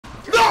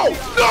No!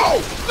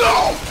 No!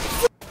 No!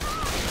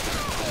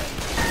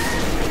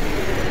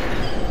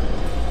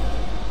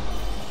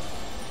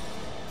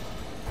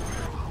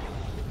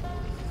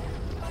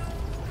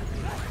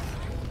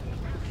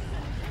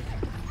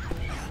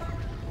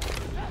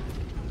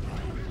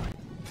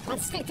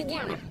 Let's stick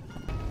together.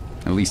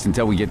 At least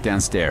until we get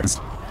downstairs.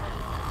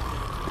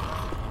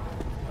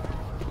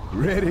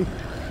 Ready?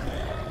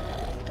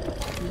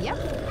 Yep.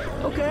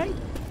 Okay.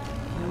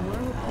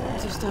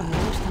 Werewolves are stuff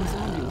worse than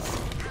zombies.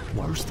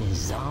 Worse than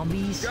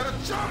zombies? Gotta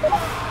jump!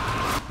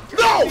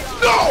 No!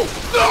 No!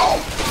 No!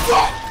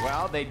 Fuck!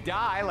 Well, they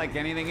die like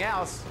anything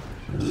else.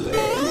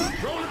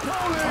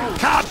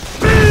 Cut!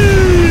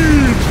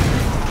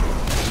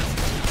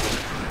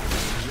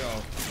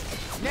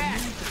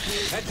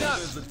 Heads up!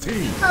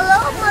 Hello,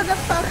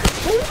 motherfucker.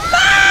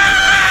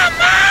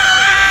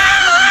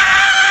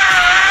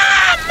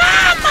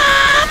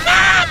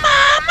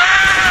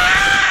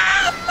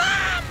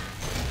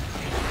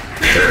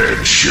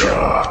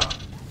 Headshot!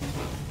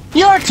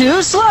 You're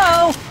too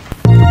slow!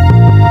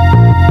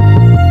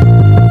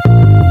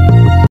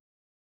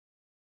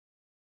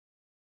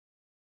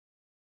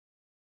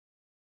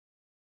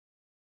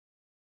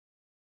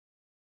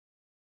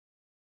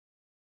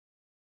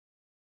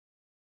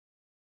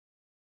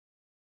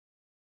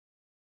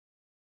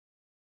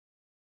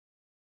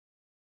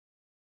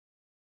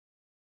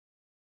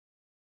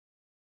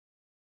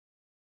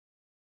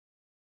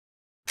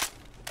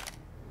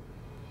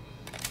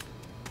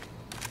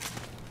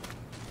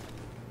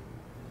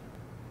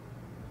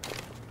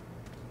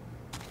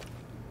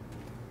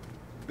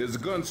 There's a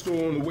gun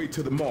store on the way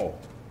to the mall.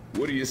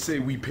 What do you say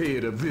we pay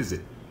it a visit?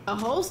 A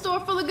whole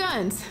store full of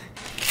guns.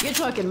 You're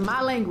talking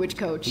my language,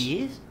 coach.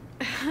 He is?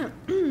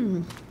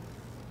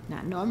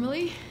 Not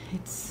normally.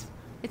 It's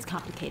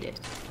complicated.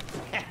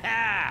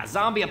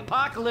 Zombie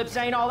apocalypse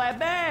ain't all that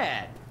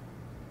bad.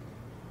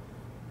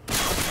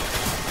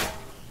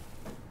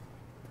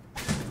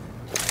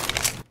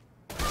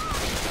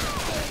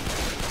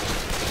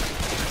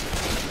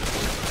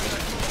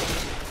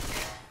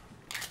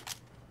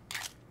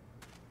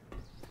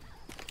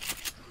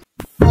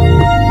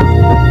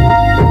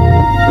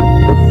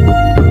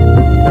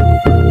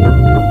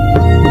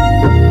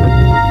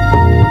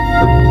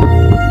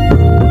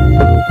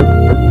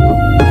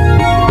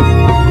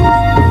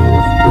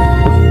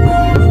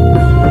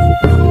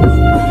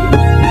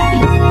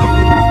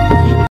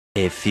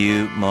 A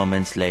few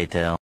moments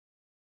later.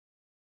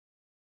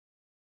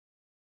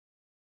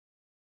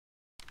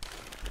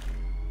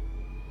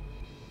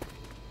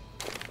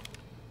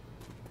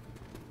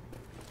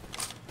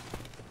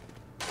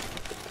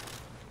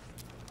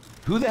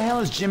 Who the hell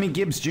is Jimmy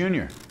Gibbs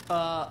Jr.?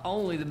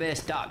 Only the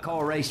best stock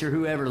car racer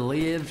who ever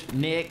lived,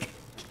 Nick.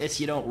 Guess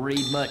you don't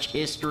read much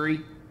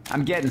history.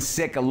 I'm getting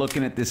sick of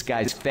looking at this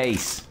guy's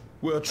face.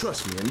 Well,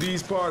 trust me, in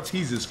these parts,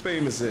 he's as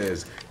famous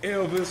as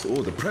Elvis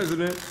or the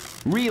president.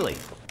 Really?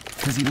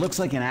 Because he looks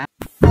like an ass.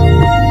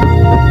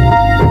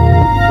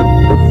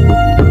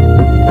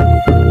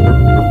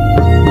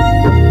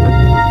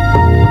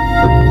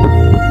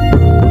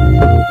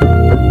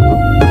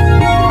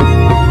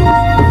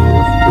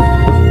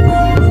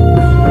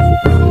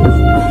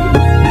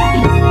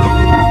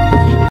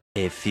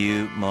 A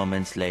few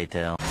moments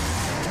later.